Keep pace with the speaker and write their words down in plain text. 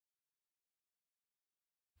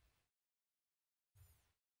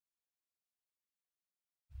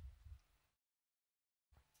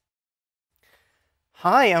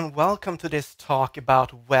Hi and welcome to this talk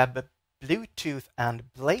about web, Bluetooth and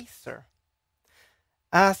Blazor.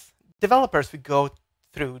 As developers we go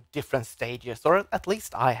through different stages, or at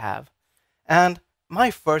least I have. And my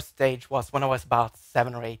first stage was when I was about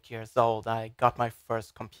 7 or 8 years old. I got my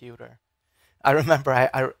first computer. I remember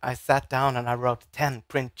I sat down and I wrote 10,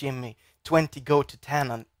 print Jimmy, 20, go to 10,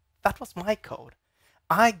 and that was my code.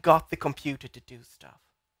 I got the computer to do stuff.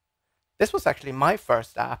 This was actually my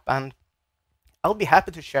first app, and I'll be happy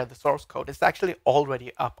to share the source code. It's actually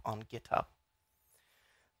already up on GitHub.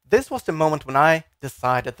 This was the moment when I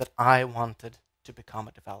decided that I wanted to become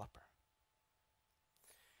a developer.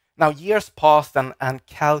 Now, years passed and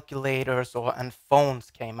calculators and phones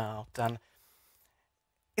came out, and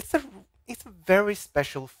it's a very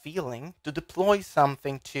special feeling to deploy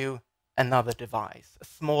something to another device, a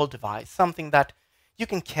small device, something that you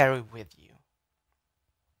can carry with you.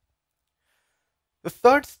 The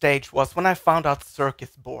third stage was when I found out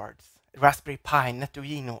circuit boards, Raspberry Pi,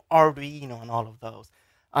 Nettuino, Arduino, and all of those.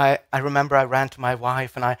 I remember I ran to my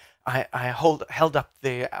wife and I held up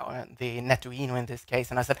the Nettuino in this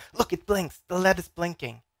case, and I said, "Look, it blinks. The LED is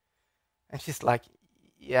blinking." And she's like,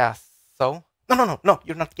 "Yeah, so?" No,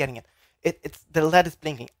 you're not getting it. It's the LED is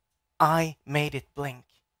blinking. I made it blink.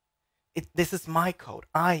 This is my code.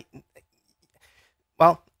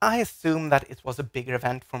 Well, I assume that it was a bigger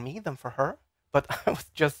event for me than for her. But I was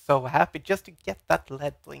just so happy just to get that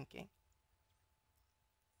LED blinking.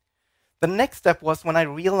 The next step was when I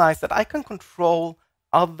realized that I can control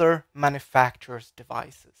other manufacturers'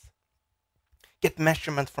 devices, get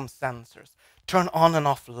measurements from sensors, turn on and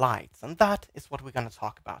off lights, and that is what we're going to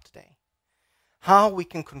talk about today. How we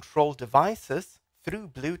can control devices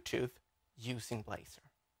through Bluetooth using Blazor.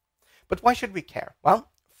 But why should we care?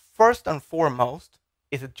 Well, first and foremost,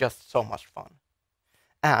 is it just so much fun.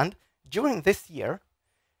 And during this year,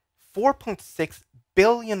 4.6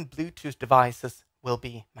 billion Bluetooth devices will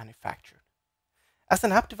be manufactured. As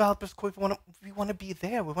an app developer, we want to be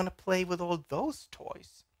there. We want to play with all those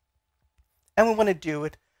toys. And we want to do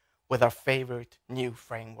it with our favorite new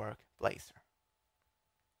framework, Blazor.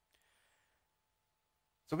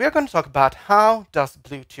 So we are going to talk about how does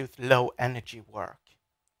Bluetooth Low Energy work.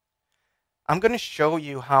 I'm going to show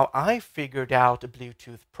you how I figured out a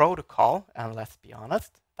Bluetooth protocol, and let's be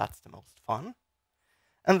honest, that's the most fun.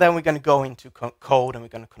 And then we're going to go into code and we're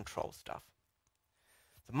going to control stuff.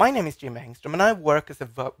 So my name is Jim Engström and I work as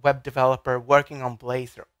a web developer working on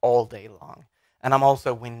Blazor all day long. And I'm also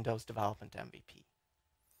a Windows development MVP.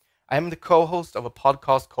 I am the co-host of a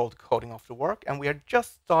podcast called Coding After Work, and we are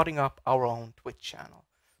just starting up our own Twitch channel.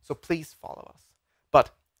 So please follow us. But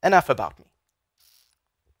enough about me.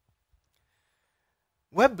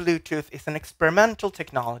 Web Bluetooth is an experimental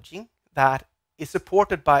technology that is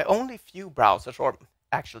supported by only few browsers, or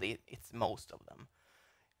actually it's most of them.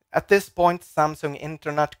 At this point, Samsung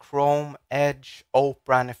Internet, Chrome, Edge,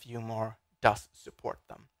 Opera, and a few more does support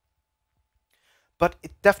them. But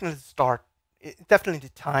it's definitely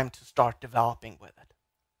time to start developing with it.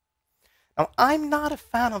 Now, I'm not a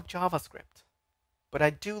fan of JavaScript, but I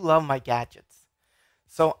do love my gadgets.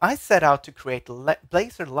 So I set out to create a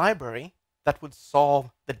Blazor library that would solve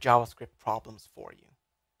the JavaScript problems for you.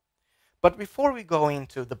 But before we go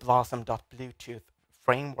into the Blossom.Bluetooth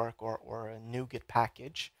framework or a NuGet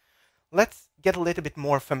package, let's get a little bit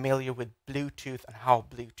more familiar with Bluetooth and how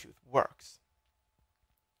Bluetooth works.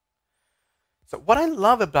 So what I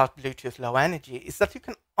love about Bluetooth Low Energy is that you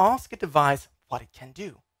can ask a device what it can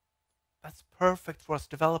do. That's perfect for us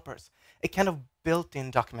developers, a kind of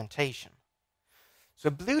built-in documentation. So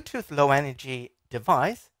a Bluetooth Low Energy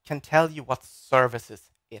device can tell you what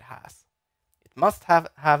services it has. It must have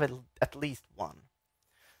at least one.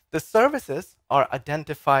 The services are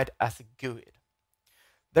identified as a GUID.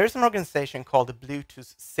 There's an organization called the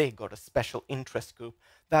Bluetooth SIG, or the Special Interest Group,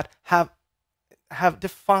 that have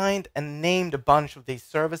defined and named a bunch of these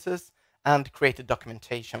services and created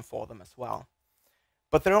documentation for them as well.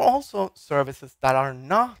 But there are also services that are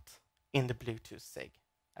not in the Bluetooth SIG,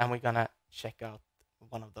 and we're going to check out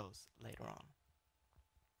one of those later on.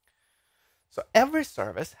 So every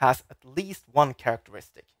service has at least one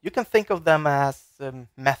characteristic. You can think of them as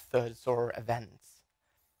methods or events.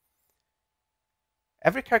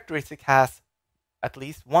 Every characteristic has at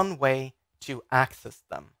least one way to access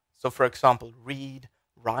them. So for example, read,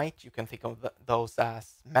 write, you can think of those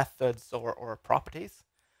as methods or properties.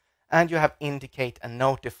 And you have indicate and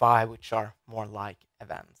notify, which are more like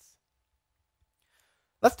events.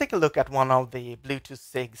 Let's take a look at one of the Bluetooth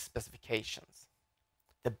SIG specifications,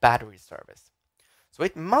 the battery service. So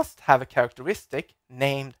it must have a characteristic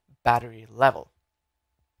named battery level.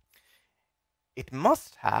 It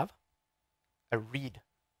must have a read.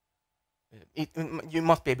 You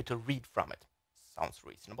must be able to read from it. Sounds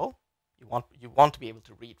reasonable. You want to be able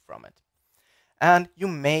to read from it. And you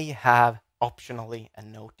may have optionally a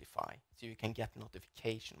notify, so you can get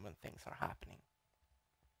notification when things are happening.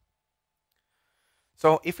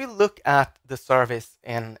 So if we look at the service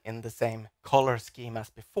in the same color scheme as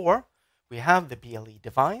before, we have the BLE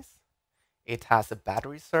device. It has a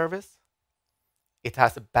battery service. It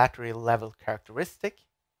has a battery level characteristic.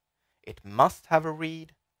 It must have a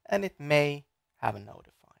read, and it may have a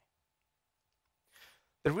notify.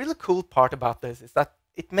 The really cool part about this is that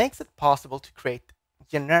it makes it possible to create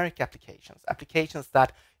generic applications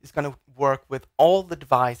that is going to work with all the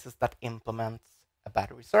devices that implements a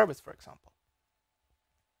battery service, for example.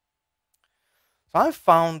 So I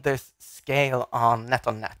found this scale on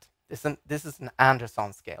NetOnNet. This is an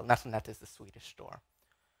Anderson scale. NetOnNet is the Swedish store.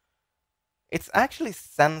 It's actually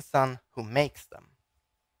Senson who makes them.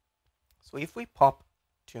 So if we pop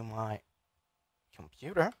to my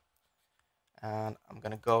computer, and I'm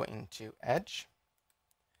going to go into Edge.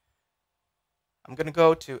 I'm going to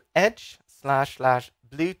go to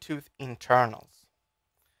Edge//Bluetooth internals.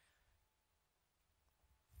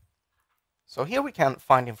 So here we can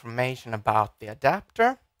find information about the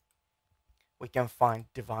adapter. We can find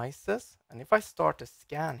devices. And if I start a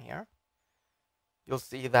scan here, you'll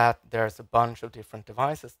see that there's a bunch of different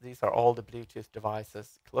devices. These are all the Bluetooth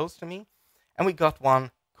devices close to me. And we got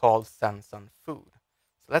one called Senson Food.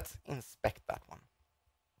 So let's inspect that one.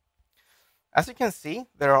 As you can see,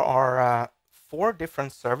 there are 4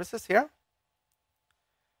 different services here.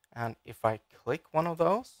 And if I click one of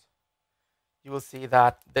those, you will see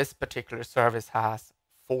that this particular service has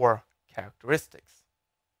 4 characteristics.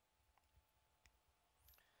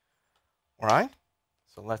 All right,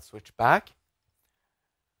 so let's switch back.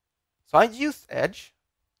 So I used Edge,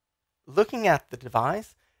 looking at the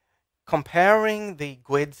device, comparing the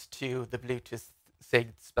GUIDs to the Bluetooth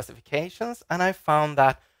SIG specifications, and I found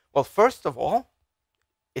that, well, first of all,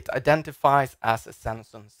 it identifies as a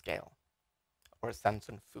Senson scale, or a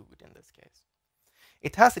Senson Food in this case.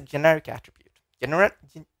 It has a generic attribute.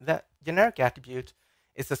 The generic attribute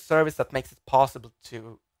is a service that makes it possible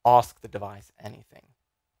to ask the device anything.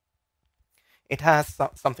 It has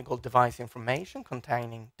something called device information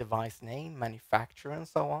containing device name, manufacturer, and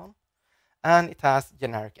so on. And it has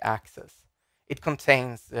generic access. It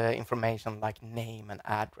contains information like name and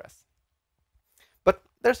address. But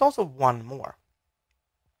there's also one more.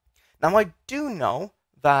 Now I do know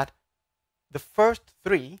that the first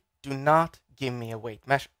 3 do not give me a weight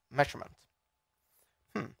measurement.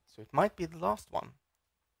 So it might be the last one.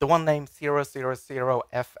 The one named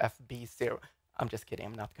 000FFB0. I'm just kidding.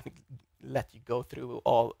 I'm not going to let you go through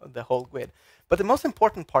the whole GUID. But the most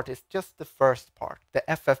important part is just the first part, the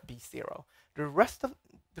FFB0. The rest of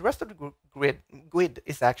the GUID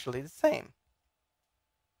is actually the same.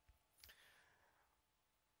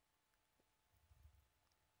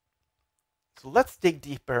 So let's dig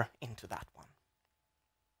deeper into that one.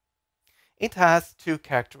 It has 2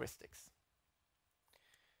 characteristics.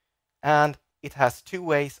 And it has 2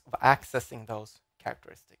 ways of accessing those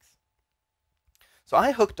characteristics. So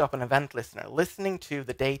I hooked up an event listener, listening to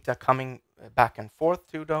the data coming back and forth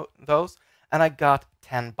through those, and I got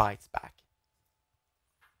 10 bytes back.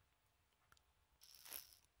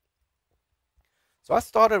 So I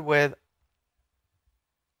started with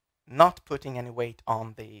not putting any weight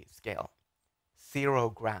on the scale, 0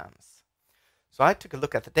 grams. So I took a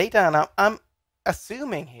look at the data, and I'm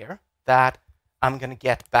assuming here that I'm going to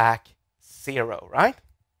get back 0, right?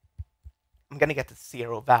 I'm going to get the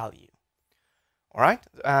 0 value. All right,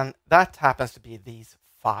 and that happens to be these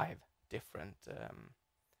 5 different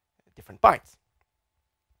bytes.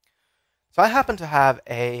 So I happen to have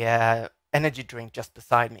a energy drink just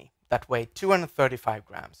beside me that weighed 235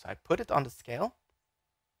 grams. So I put it on the scale,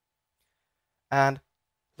 and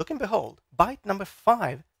look and behold, byte number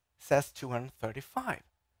 5 says 235.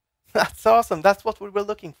 That's awesome. That's what we were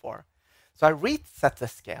looking for. So I reset the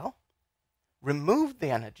scale, removed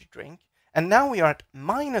the energy drink, and now we are at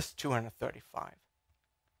minus 235.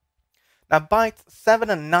 Now bytes 7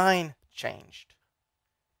 and 9 changed,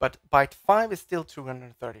 but byte 5 is still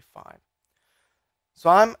 235. So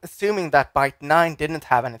I'm assuming that byte 9 didn't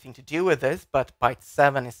have anything to do with this, but byte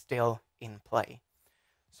 7 is still in play.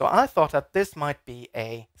 So I thought that this might be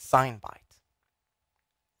a sign byte.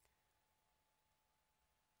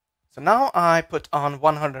 So now I put on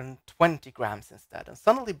 120 grams instead, and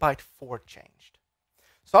suddenly byte 4 changed.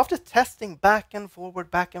 So after testing back and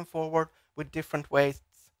forward with different weights,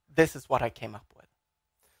 this is what I came up with.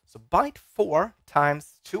 So byte 4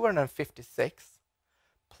 times 256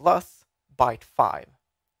 plus byte 5.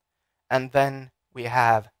 and then we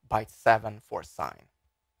have byte 7 for sign.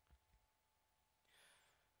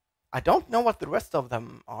 I don't know what the rest of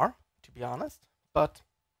them are, to be honest, but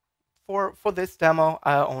for this demo,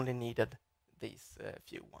 I only needed these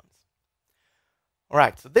few ones. All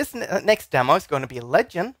right, so this next demo is going to be a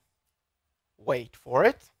legend. Wait for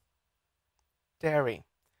it. Dairy.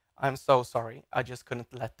 I'm so sorry. I just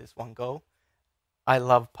couldn't let this one go. I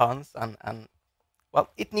love puns, and well,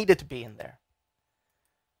 it needed to be in there.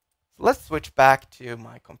 So let's switch back to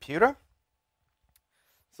my computer.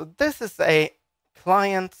 So this is a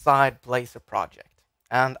client-side Blazor project,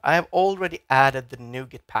 and I have already added the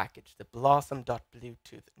NuGet package, the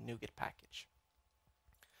blossom.bluetooth NuGet package.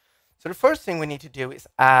 So the first thing we need to do is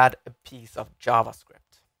add a piece of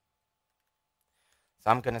JavaScript. So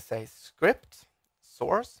I'm going to say script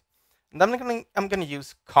source, and then I'm going to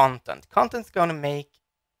use content. Content's going to make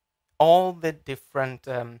all the different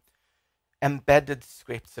embedded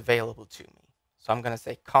scripts available to me. So I'm going to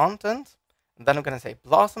say content, and then I'm going to say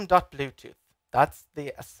blossom.bluetooth. That's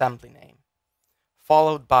the assembly name,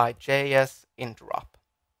 followed by JS interrupt.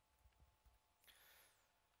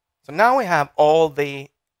 So now we have all the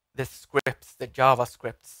scripts, the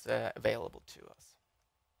JavaScripts available to us.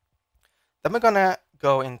 Then we're going to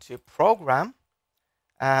go into program,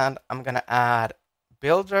 and I'm going to add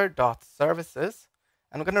builder.services,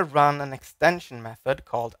 and we're going to run an extension method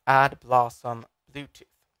called add_blossom_bluetooth.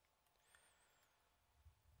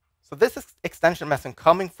 So this extension method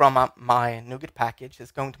coming from my NuGet package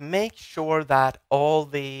is going to make sure that all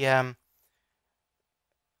the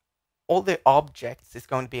objects is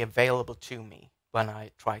going to be available to me when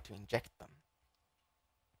I try to inject them.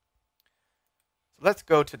 So let's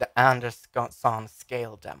go to the Engström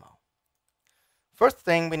scale demo. First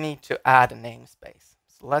thing, we need to add a namespace.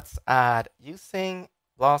 So let's add using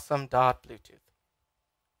blossom.bluetooth.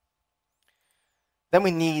 Then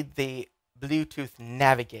we need the Bluetooth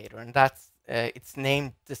navigator, and that's it's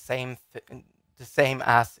named the same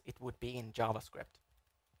as it would be in JavaScript.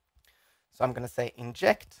 So I'm going to say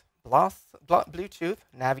inject Bluetooth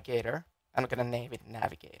navigator, and I'm going to name it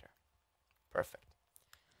navigator. Perfect.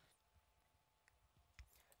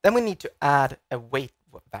 Then we need to add a weight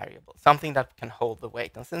variable, something that can hold the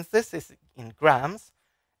weight. And since this is in grams,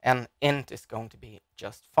 an int is going to be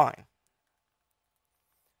just fine.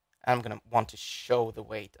 I'm going to want to show the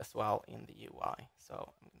weight as well in the UI.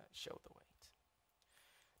 So I'm going to show the weight.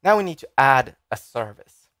 Now we need to add a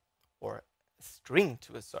service, or a string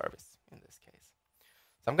to a service in this case.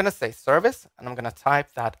 So I'm going to say service, and I'm going to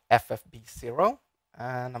type that FFB0,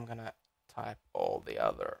 and I'm going to type all the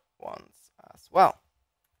other ones as well.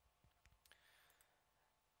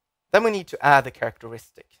 Then we need to add the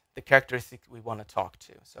characteristic we want to talk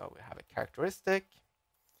to. So we have a characteristic,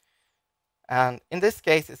 and in this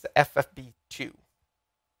case, it's the FFB2.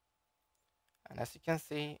 And as you can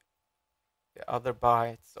see, the other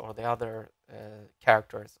bytes or the other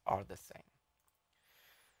characters are the same.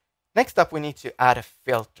 Next up, we need to add a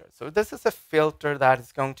filter. So this is a filter that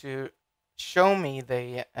is going to show me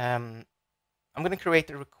the, I'm going to create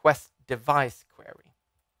a request device query.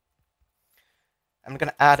 I'm going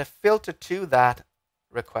to add a filter to that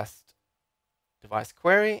request device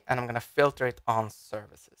query, and I'm going to filter it on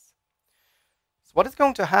services. So what is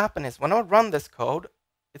going to happen is when I run this code,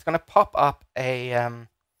 it's going to pop up a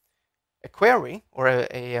query or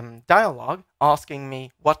a dialog asking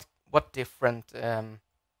me what different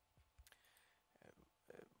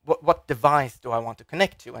what device do I want to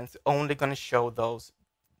connect to, and it's only going to show those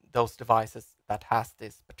devices that has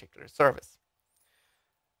this particular service.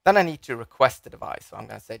 Then I need to request the device. So I'm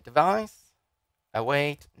going to say device,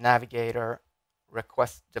 await, navigator,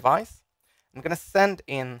 request device. I'm going to send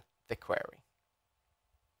in the query.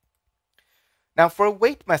 Now for a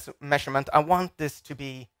weight measurement, I want to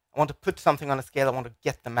put something on a scale. I want to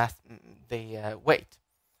get the weight.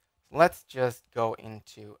 So let's just go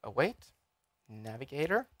into await,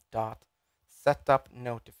 navigator dot setup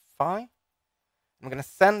notify. I'm going to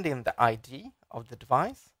send in the ID of the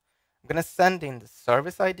device. I'm going to send in the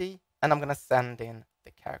service ID, and I'm going to send in the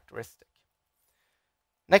characteristic.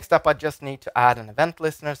 Next up, I just need to add an event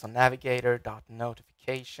listener, so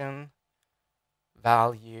navigator.notification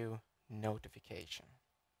value notification.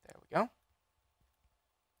 There we go.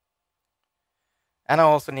 And I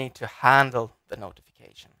also need to handle the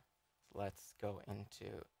notification. So let's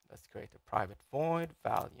create a private void,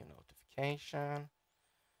 value notification,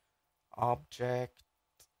 object,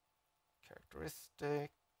 characteristic.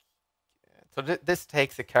 So this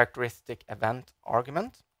takes a characteristic event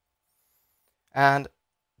argument. And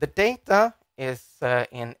the data is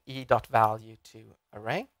in e.value to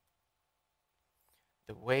array.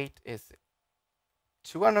 The weight is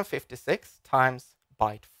 256 times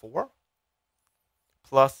byte 4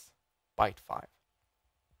 plus byte 5.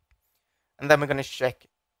 And then we're going to check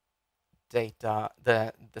data,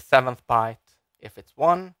 the 7th byte. If it's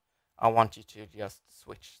 1, I want you to just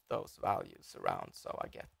switch those values around so I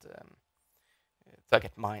get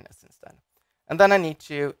minus instead. And then I need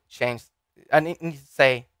to change, I need to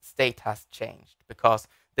say state has changed, because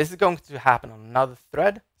this is going to happen on another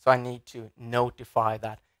thread, so I need to notify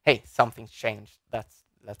that, hey, something's changed. Let's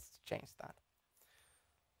change that.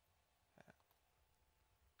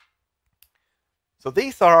 So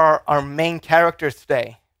these are our main characters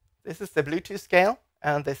today. This is the Bluetooth scale,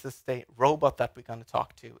 and this is the robot that we're going to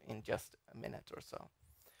talk to in just a minute or so.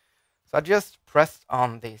 So I just pressed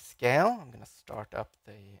on the scale. I'm going to start up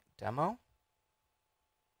the demo.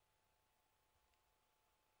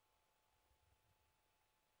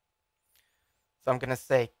 So I'm going to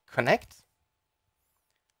say connect.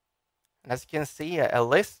 And as you can see, a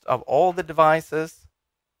list of all the devices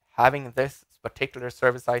having this particular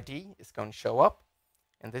service ID is going to show up.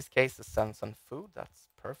 In this case, the Sense on Food. That's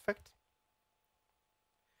perfect.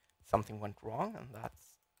 Something went wrong, and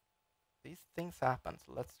these things happen.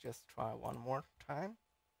 So let's just try one more time.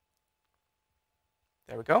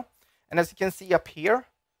 There we go. And as you can see up here,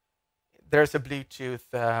 there's a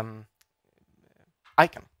Bluetooth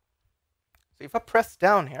icon. So if I press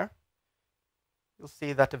down here, you'll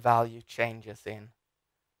see that the value changes in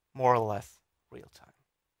more or less real time.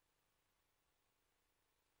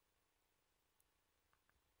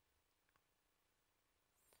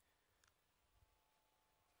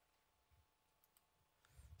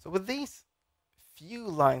 So with these few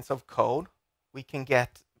lines of code, we can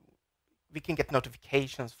get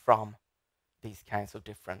notifications from these kinds of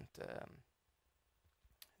different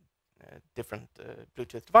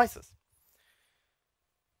Bluetooth devices.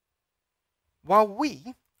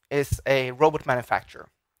 Huawei is a robot manufacturer.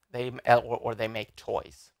 They make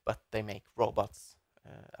toys, but they make robots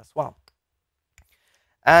as well.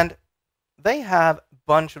 And they have a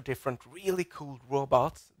bunch of different really cool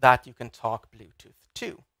robots that you can talk Bluetooth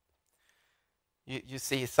to. You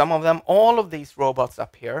see some of them. All of these robots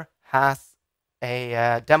up here has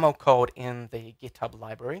a demo code in the GitHub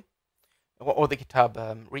library or the GitHub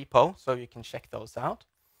repo, so you can check those out.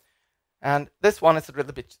 And this one is a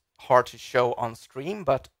little bit hard to show on stream,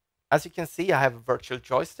 but as you can see, I have a virtual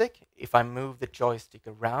joystick. If I move the joystick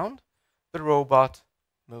around, the robot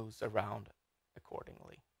moves around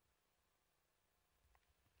accordingly.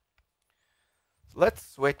 So let's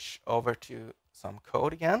switch over to some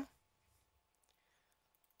code again.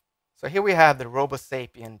 So here we have the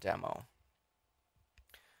RoboSapien demo.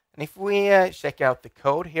 And if we check out the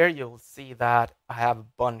code here, you'll see that I have a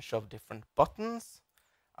bunch of different buttons.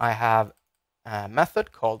 I have a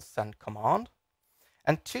method called sendCommand.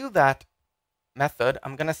 And to that method,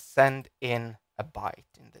 I'm going to send in a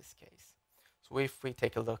byte in this case. So if we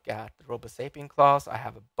take a look at the RoboSapien class, I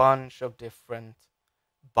have a bunch of different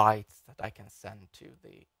bytes that I can send to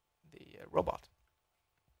the robot.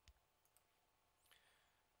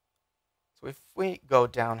 So if we go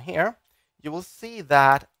down here, you will see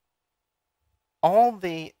that all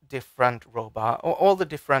the different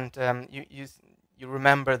you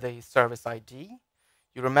remember the service ID,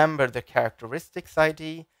 you remember the characteristics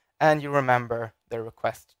ID, and you remember the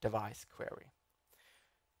request device query.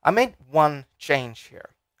 I made one change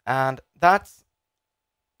here, and that's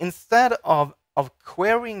instead of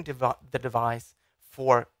querying the device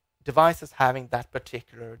for devices having that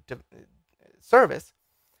particular service,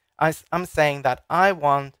 I'm saying that I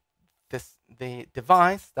want the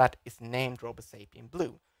device that is named RoboSapien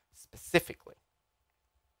Blue specifically.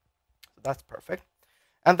 So that's perfect.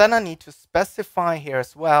 And then I need to specify here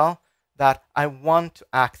as well that I want to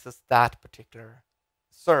access that particular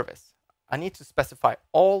service. I need to specify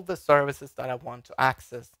all the services that I want to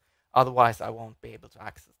access, otherwise I won't be able to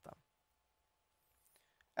access them.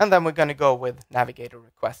 And then we're going to go with navigator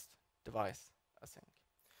request device async.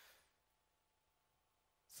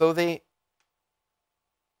 So the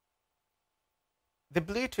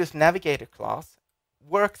Bluetooth navigator class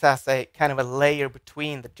works as a kind of a layer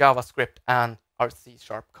between the JavaScript and our C#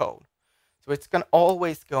 code. So it's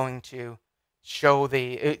always going to show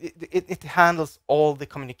it handles all the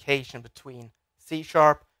communication between C#,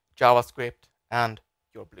 JavaScript, and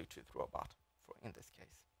your Bluetooth robot in this case.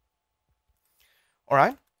 All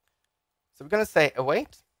right. So we're going to say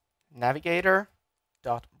await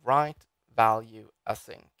navigator.write value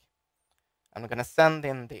async. And we're going to send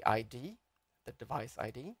in the ID, the device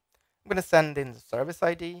ID. I'm going to send in the service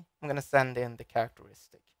ID. I'm going to send in the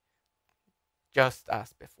characteristic, just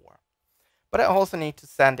as before. But I also need to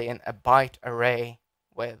send in a byte array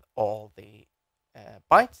with all the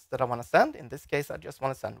bytes that I want to send. In this case, I just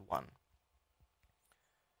want to send 1.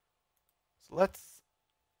 So let's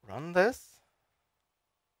run this.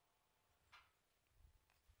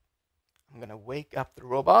 I'm going to wake up the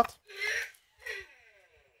robot.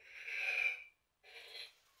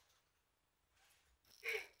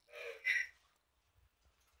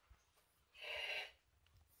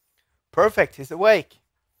 Perfect, he's awake.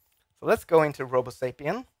 So let's go into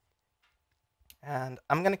RoboSapien. And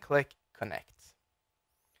I'm going to click Connect.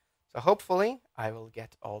 So hopefully I will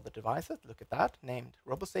get all the devices. Look at that, named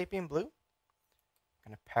RoboSapien Blue. I'm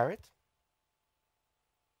going to pair it.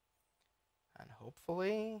 And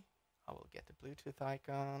hopefully I will get the Bluetooth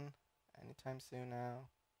icon anytime soon now.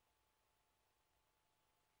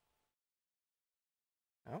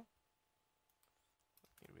 No?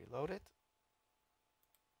 Let me reload it.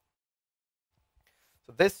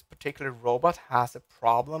 So this particular robot has a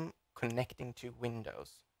problem connecting to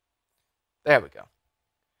Windows. There we go.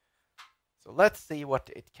 So let's see what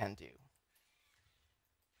it can do.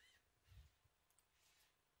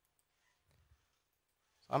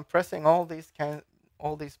 So I'm pressing all these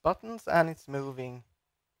buttons and it's moving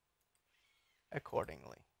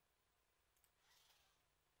accordingly.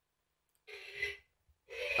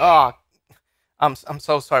 Oh, I'm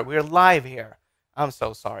so sorry. We're live here. I'm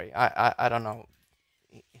so sorry. I don't know.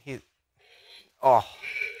 Oh,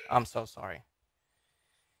 I'm so sorry.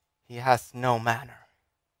 He has no manner.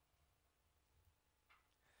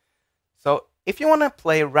 So if you want to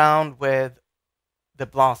play around with the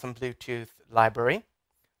Blazor Bluetooth library,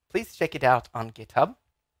 please check it out on GitHub.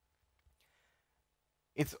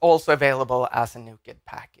 It's also available as a NuGet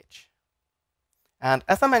package. And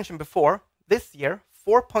as I mentioned before, this year,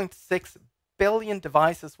 4.6 billion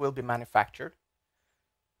devices will be manufactured.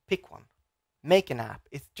 Pick one. Make an app.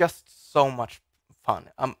 It's just so much fun.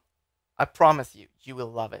 I promise you, you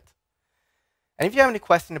will love it. And if you have any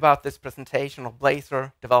question about this presentation or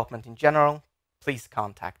Blazor development in general, please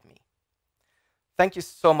contact me. Thank you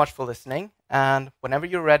so much for listening, and whenever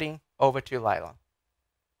you're ready, over to Lila.